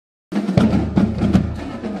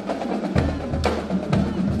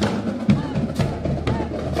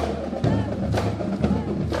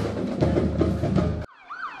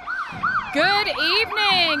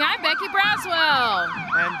morning. I'm Becky Braswell.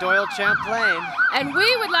 And Doyle Champlain. And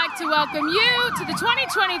we would like to welcome you to the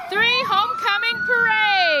 2023 Homecoming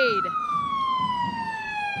Parade.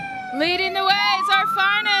 Leading the way is our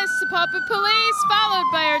finest, Sapulpa Police, followed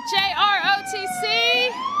by our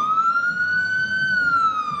JROTC.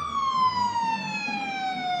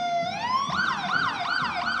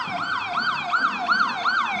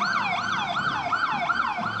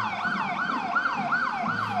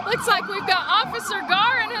 Looks like we've got Officer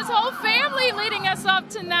Gar and his whole family leading us off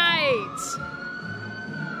tonight.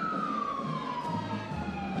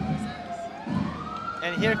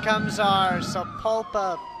 And here comes our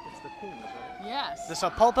Sapulpa. It's the Pings, right? Yes. The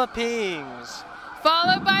Sapulpa Pings.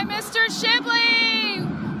 Followed by Mr.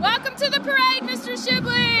 Shibley. Welcome to the parade, Mr.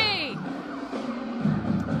 Shibley.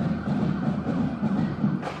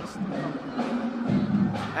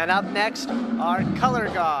 And up next, our Color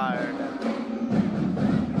Guard.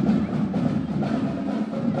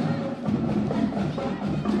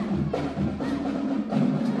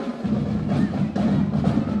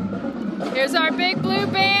 Here's our Big Blue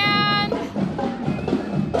Band.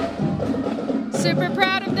 Super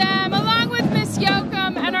proud of them, along with Miss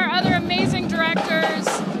Yoakum and our other amazing directors.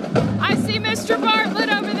 I see Mr. Bartlett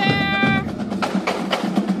over there.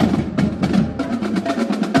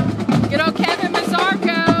 Good old Kevin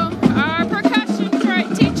Mazzarco, our percussion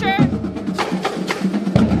teacher.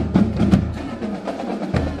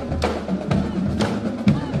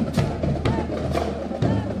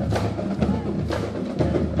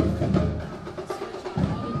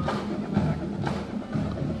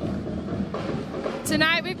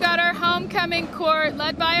 Tonight we've got our homecoming court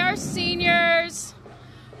led by our seniors.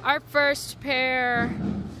 Our first pair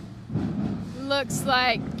looks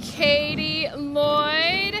like Katie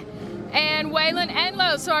Lloyd and Waylon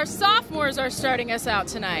Enlow. So our sophomores are starting us out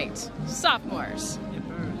tonight. Sophomores.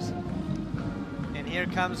 And here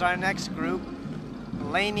comes our next group,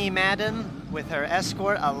 Lainey Madden with her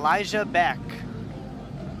escort Elijah Beck.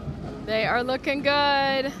 They are looking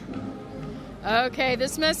good. Okay,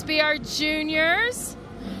 this must be our juniors.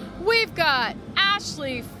 We've got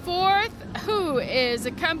Ashley Forth, who is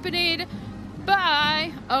accompanied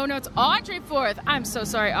by, oh no, it's Audrey Forth. I'm so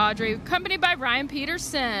sorry, Audrey. Accompanied by Ryan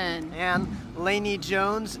Peterson. And Lainey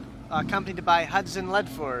Jones, accompanied by Hudson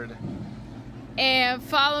Ledford. And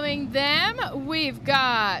following them, we've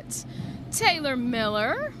got Taylor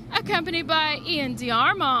Miller, accompanied by Ian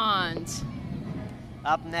DeArmond.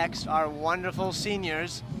 Up next, our wonderful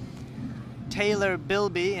seniors, Taylor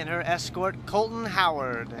Bilby and her escort, Colton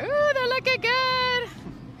Howard. Ooh, they're looking good.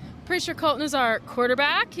 Pretty sure Colton is our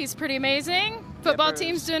quarterback. He's pretty amazing. Football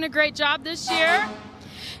team's doing a great job this year.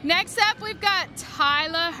 Next up, we've got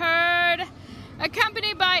Tyler Hurd,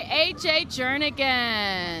 accompanied by AJ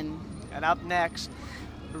Jernigan. And up next,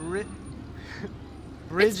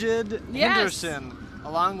 Bridget Henderson,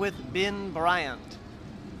 along with Ben Bryant.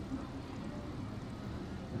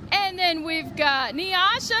 And then we've got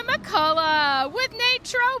Nyasha McCullough with Nate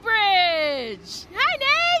Trowbridge. Hi,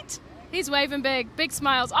 Nate. He's waving big, big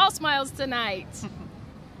smiles, all smiles tonight.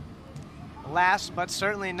 Last but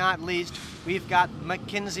certainly not least, we've got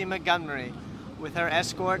Mackenzie Montgomery with her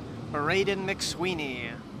escort, Braden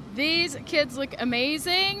McSweeney. These kids look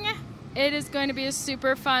amazing. It is going to be a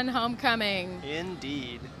super fun homecoming.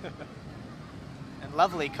 Indeed. And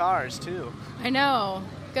lovely cars, too. I know.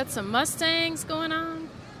 Got some Mustangs going on.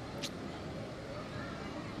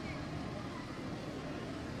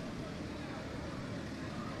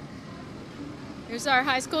 Here's our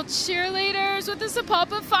high school cheerleaders with the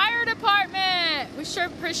Sapulpa Fire Department. We sure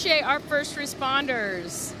appreciate our first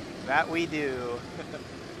responders. That we do.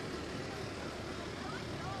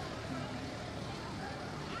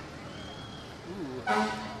 Ooh.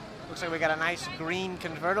 Looks like we got a nice green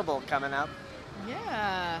convertible coming up.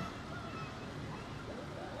 Yeah.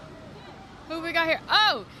 Who we got here?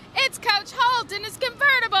 Oh, it's Coach Holt in his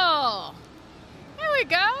convertible. There we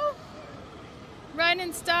go. Riding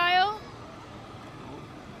in style.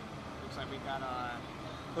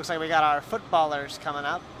 Looks like we got our footballers coming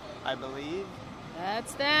up, I believe.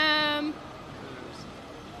 That's them.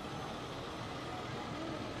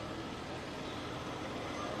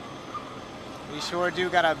 We sure do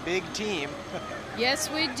got a big team. Yes,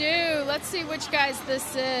 we do. Let's see which guys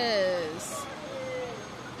this is.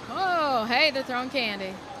 Oh, hey, they're throwing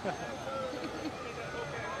candy.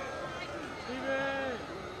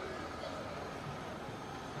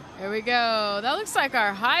 There we go. That looks like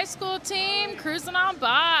our high school team cruising on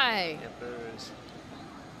by.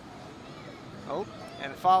 Oh,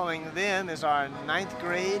 and following them is our 9th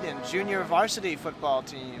grade and junior varsity football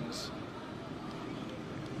teams.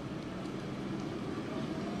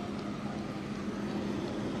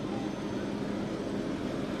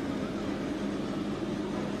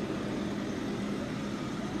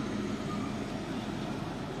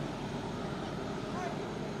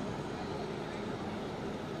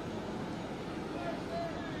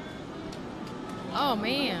 Oh,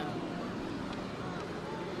 man.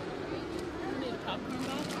 Need a popcorn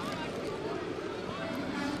box?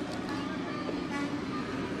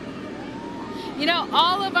 You know,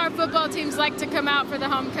 all of our football teams like to come out for the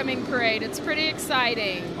homecoming parade. It's pretty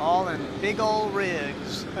exciting. All in big old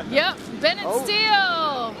rigs. Yep, Bennett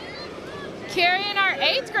Steele carrying our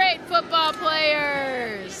 8th grade football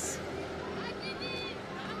players.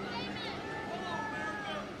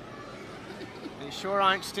 They sure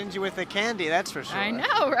aren't stingy with the candy, that's for sure. I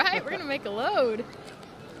know, right? We're going to make a load.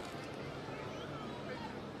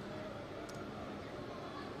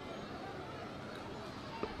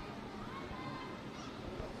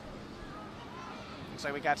 Looks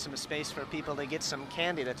like we got some space for people to get some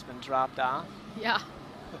candy that's been dropped off. Yeah.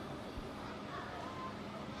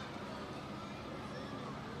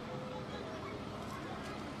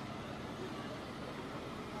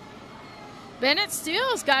 Bennett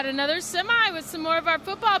Steele's got another semi with some more of our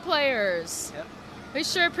football players. Yep. We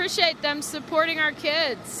sure appreciate them supporting our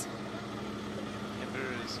kids.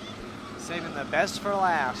 Hippers saving the best for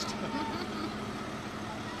last.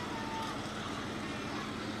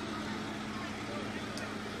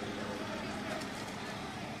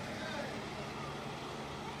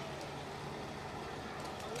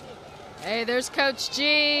 Hey, there's Coach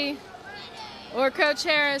G or Coach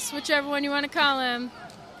Harris, whichever one you want to call him.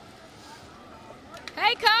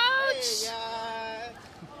 Hey, Coach! Hey,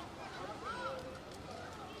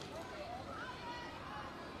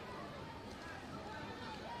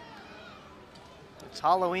 it's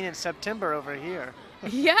Halloween in September over here.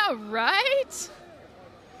 Yeah, right?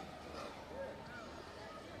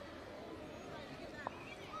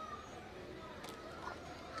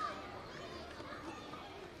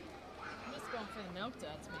 Milk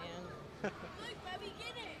duds, man.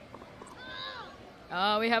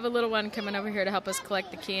 Oh, we have a little one coming over here to help us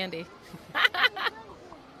collect the candy.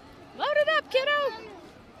 Load it up, kiddo.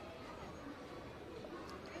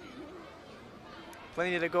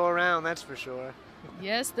 Plenty to go around, that's for sure.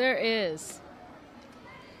 Yes, there is.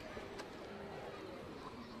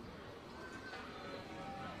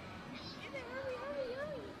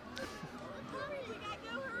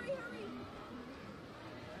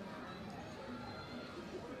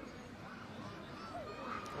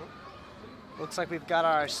 Looks like we've got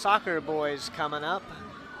our soccer boys coming up.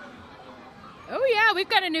 Oh, yeah, we've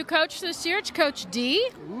got a new coach this year. It's Coach D.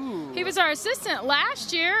 Ooh. He was our assistant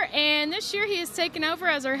last year, and this year he has taken over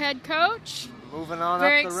as our head coach. Moving on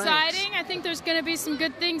Very up the exciting. ranks. I think there's going to be some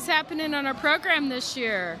good things happening on our program this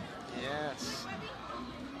year. Yes.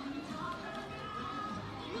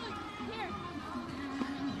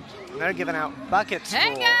 And they're giving out buckets.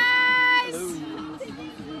 Hey, full. guys! Hello.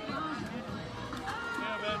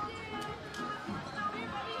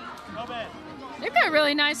 They've got a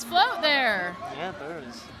really nice float there. Yeah, there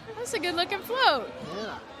is. That's a good looking float.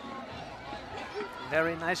 Yeah.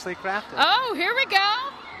 Very nicely crafted. Oh, here we go.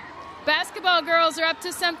 Basketball girls are up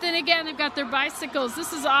to something again. They've got their bicycles.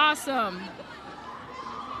 This is awesome.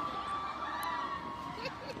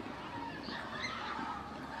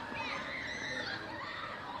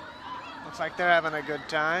 Looks like they're having a good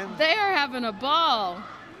time. They are having a ball.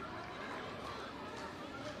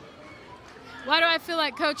 Why do I feel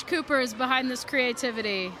like Coach Cooper is behind this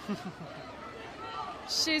creativity?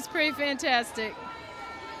 She's pretty fantastic.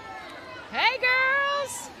 Hey,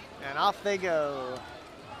 girls! And off they go.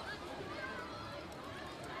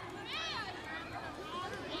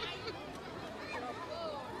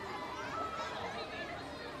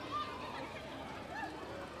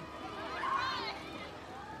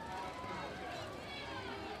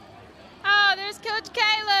 Oh, there's Coach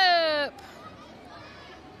Caleb.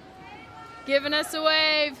 Giving us a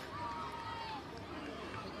wave.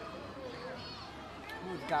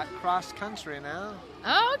 We've got cross country now.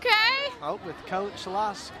 Okay. Oh, with Coach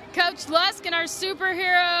Lusk. Coach Lusk and our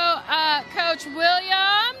superhero, Coach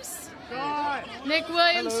Williams. Nick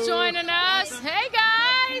Williams Hello. joining us. Hey,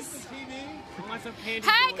 guys.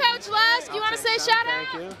 Hey, Coach Lusk. You want to say shout out?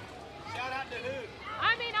 Thank you. Shout out to who?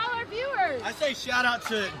 I mean, all our viewers. I say shout out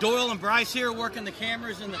to Doyle and Bryce here working the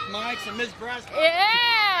cameras and the mics, and Miss Bryce.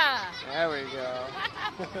 Yeah. There we go.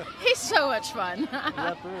 He's so much fun.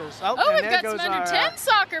 Yep, there is. Oh, Oh, and we've there got goes some under our, 10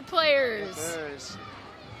 soccer players. there is.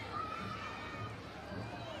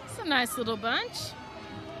 It's a nice little bunch.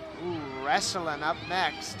 Ooh, wrestling up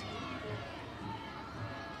next.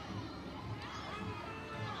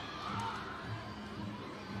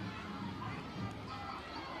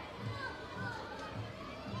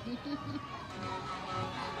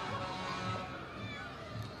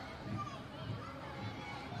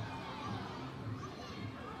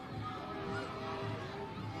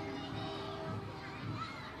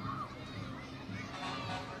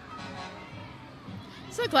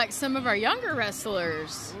 These look like some of our younger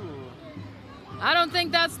wrestlers. Ooh. I don't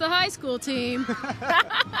think that's the high school team.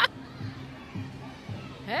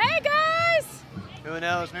 Hey, guys! Who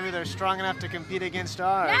knows? Maybe they're strong enough to compete against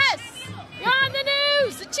ours. Yes! You're on the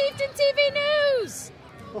news! The Chieftain TV News!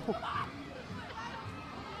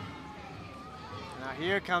 Now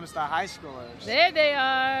here comes the high schoolers. There they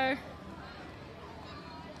are.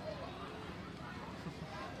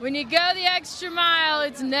 When you go the extra mile,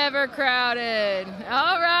 it's never crowded.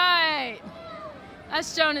 All right.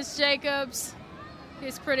 That's Jonas Jacobs.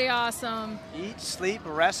 He's pretty awesome. Eat, sleep,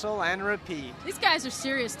 wrestle, and repeat. These guys are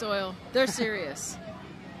serious, Doyle. They're serious.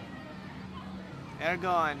 They're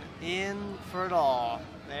going in for it all.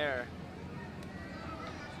 There.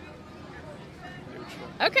 Neutral.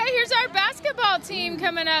 Okay, here's our basketball team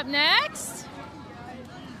coming up next.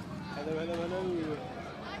 Hello, hello, hello.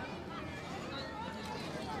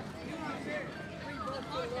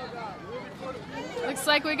 Looks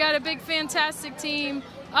like we got a big, fantastic team.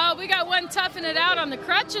 Oh, we got one toughing it out on the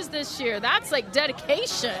crutches this year. That's like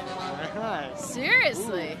dedication. Nice.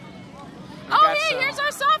 Seriously. got Oh, hey, some. here's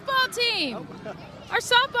our softball team. Our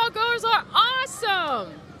softball goers are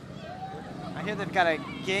awesome. I hear they've got a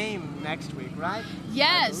game next week, right?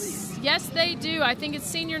 Yes, yes, they do. I think it's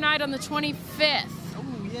senior night on the 25th. Oh,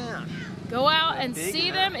 yeah. Go out and Big see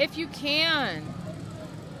event. them if you can.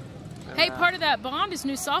 Hey, part of that bond is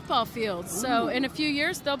new softball fields. So in a few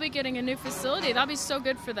years, they'll be getting a new facility. That'll be so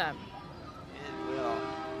good for them. It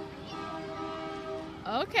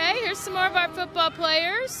will. Okay, here's some more of our football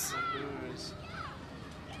players. Brewers.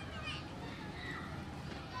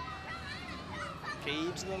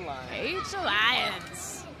 Cage the Lion. Cage the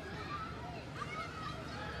Lions.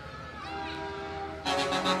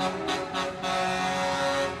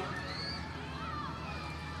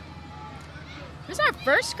 Here's our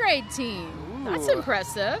first grade team. That's Ooh.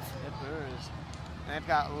 impressive. Hippers. And they've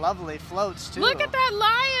got lovely floats, too. Look at that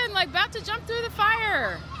lion, like about to jump through the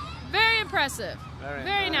fire. Very impressive.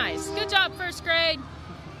 Very nice. Good job, first grade.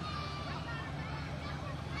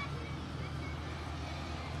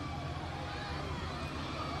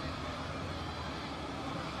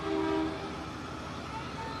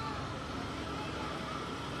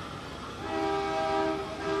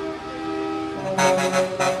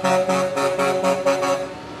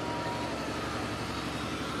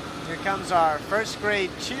 Here comes our first grade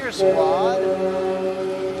cheer squad.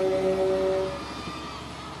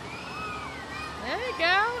 There you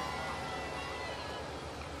go.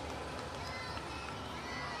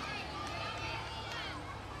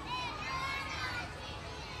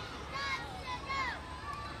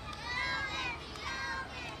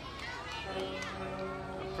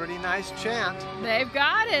 A pretty nice chant. They've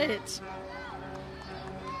got it.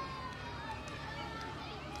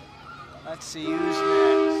 Let's see who's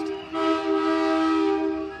next.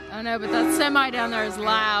 I know, but that semi down there is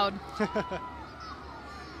loud.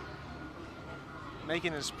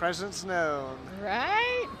 Making his presence known.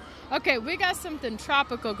 Right? Okay, we got something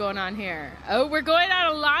tropical going on here. Oh, we're going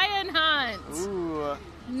on a lion hunt. Ooh.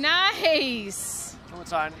 Nice. Oh,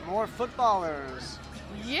 it's on more footballers.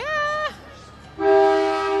 Yeah.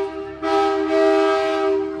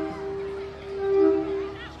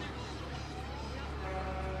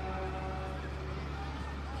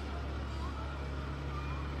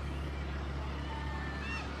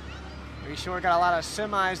 We sure got a lot of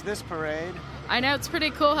semis this parade. I know, it's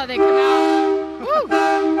pretty cool how they come out. Woo!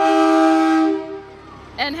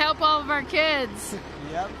 And help all of our kids.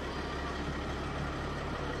 Yep.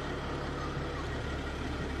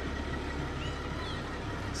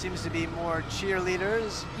 Seems to be more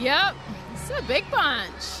cheerleaders. Yep, it's a big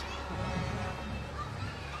bunch.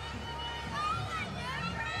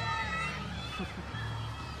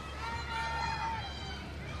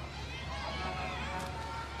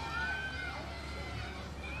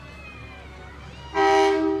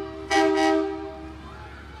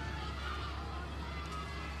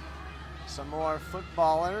 Some more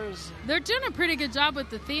footballers. They're doing a pretty good job with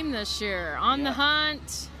the theme this year. On the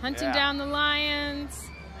hunt, hunting Yeah. down the lions.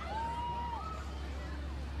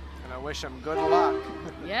 And I wish them good luck.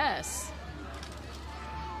 Yes.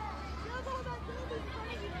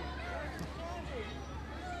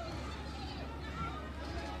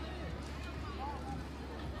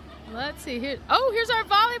 Let's see here. Oh, here's our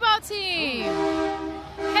volleyball team.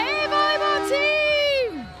 Hey, volleyball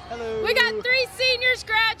team. Hello. We got 3 seniors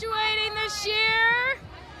graduating this year.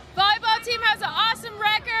 Volleyball team has an awesome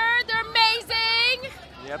record. They're amazing.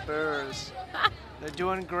 Yepers. They're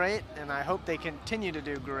doing great, and I hope they continue to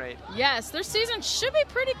do great. Yes, their season should be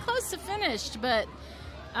pretty close to finished, but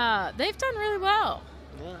they've done really well.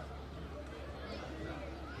 Yeah.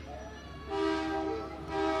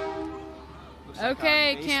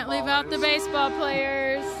 Okay, can't leave out the baseball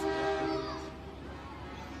players.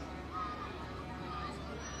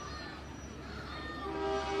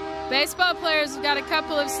 Baseball players have got a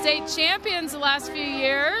couple of state champions the last few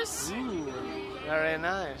years. Ooh, very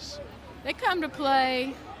nice. They come to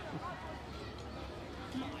play.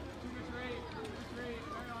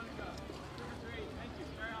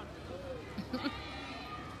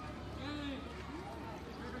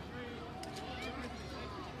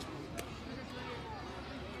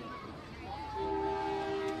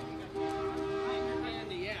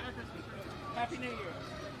 Happy New Year.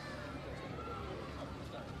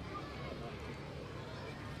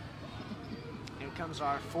 Here comes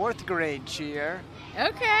our 4th grade cheer.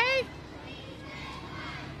 Okay.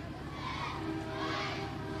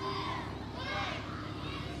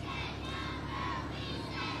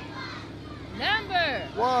 Number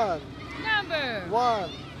 1, number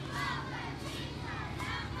 1.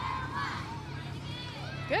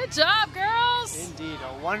 Good job, girls. Indeed,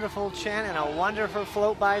 a wonderful chant and a wonderful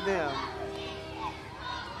float by them.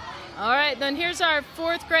 All right, then here's our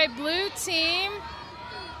 4th grade blue team.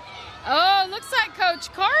 Oh, looks like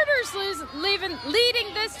Coach Carter's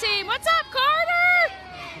leading this team. What's up, Carter?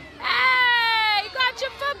 Hey, you got your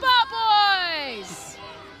football boys.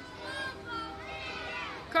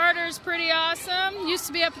 Carter's pretty awesome. Used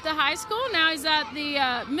to be up at the high school. Now he's at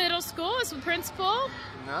the middle school as the principal.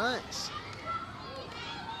 Nice.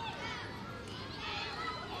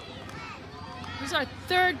 Here's our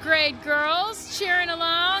 3rd grade girls cheering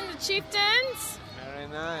along the Chieftains. Very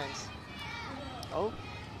nice. Oh.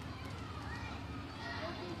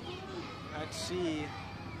 Let's see.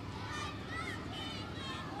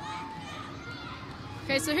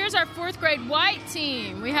 Okay, so here's our 4th grade white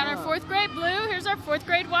team. We had our 4th grade blue. Here's our 4th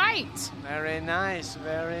grade white. Very nice,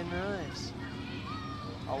 very nice.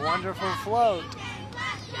 A wonderful float.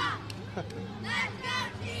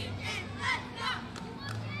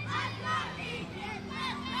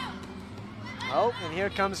 Oh, and here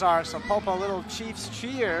comes our Sapulpa Little Chiefs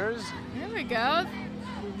cheers. There we go.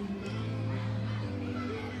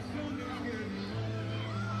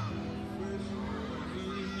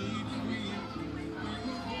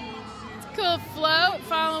 Cool float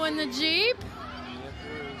following the Jeep.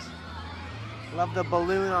 Love the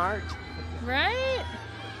balloon art. Right?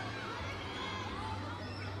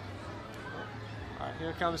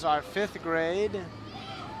 Here comes our 5th grade.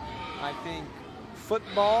 I think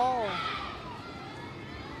football.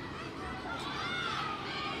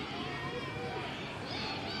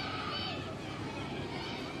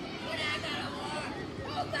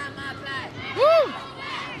 Woo!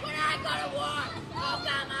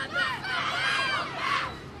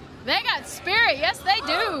 They got spirit. Yes, they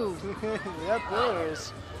do. Yep, there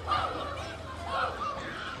is.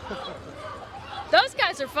 Those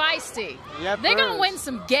guys are feisty. Yep, They're going to there win is.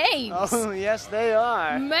 some games. Oh, yes, they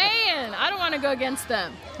are. Man, I don't want to go against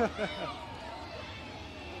them. They're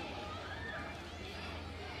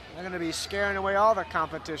going to be scaring away all the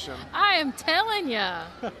competition. I am telling ya.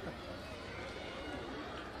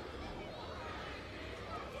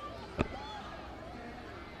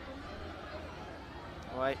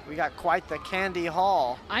 Right, we got quite the candy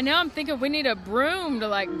haul. I know, I'm thinking we need a broom to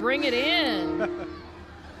like bring it in.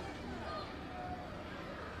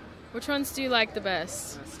 Which ones do you like the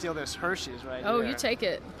best? Let's steal this Hershey's right Oh, here. you take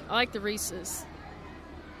it. I like the Reese's.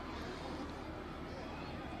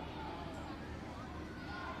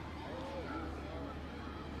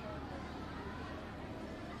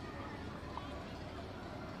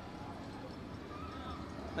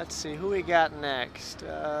 Let's see, who we got next?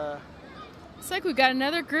 Looks like we got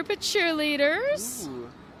another group of cheerleaders. Ooh.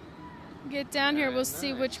 Get down here, Very we'll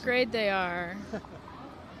see nice. which grade they are.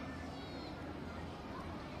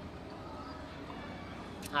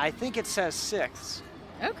 I think it says 6th.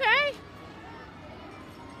 Okay.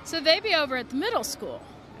 So they be over at the middle school.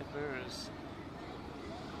 It is.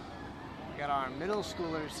 We got our middle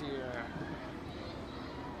schoolers here.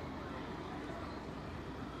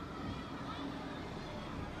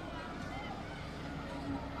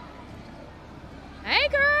 Hey,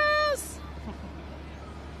 girls!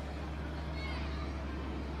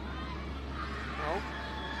 Oh.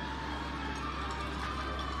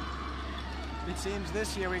 It seems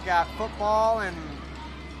this year we got football and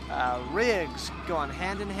rigs going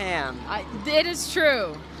hand in hand. It is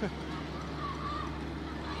true.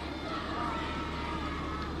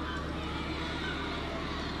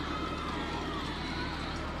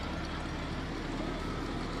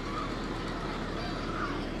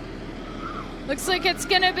 Looks like it's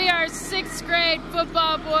going to be our 6th grade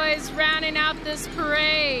football boys rounding out this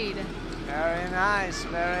parade Very nice,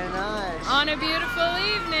 very nice. on a beautiful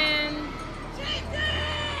evening.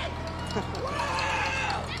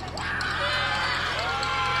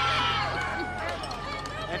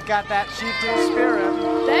 got that chieftain spirit.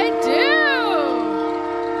 They do.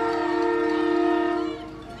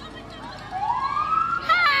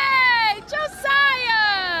 Hey,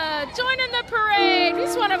 Josiah, joining the parade.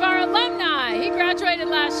 He's one of our alumni. He graduated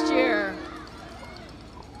last year.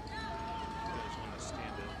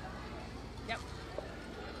 Yep.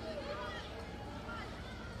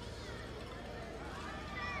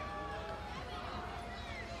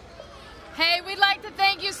 Hey, we'd like to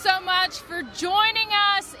thank you so much for joining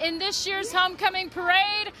us in this year's homecoming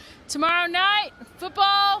parade. Tomorrow night,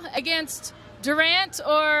 football against Durant,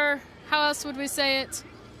 or how else would we say it?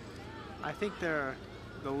 I think they're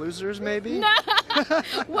the losers, maybe? No.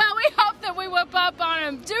 Well, we hope that we whip up on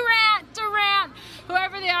them. Durant,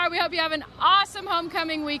 whoever they are, we hope you have an awesome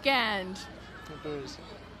homecoming weekend. Clippers.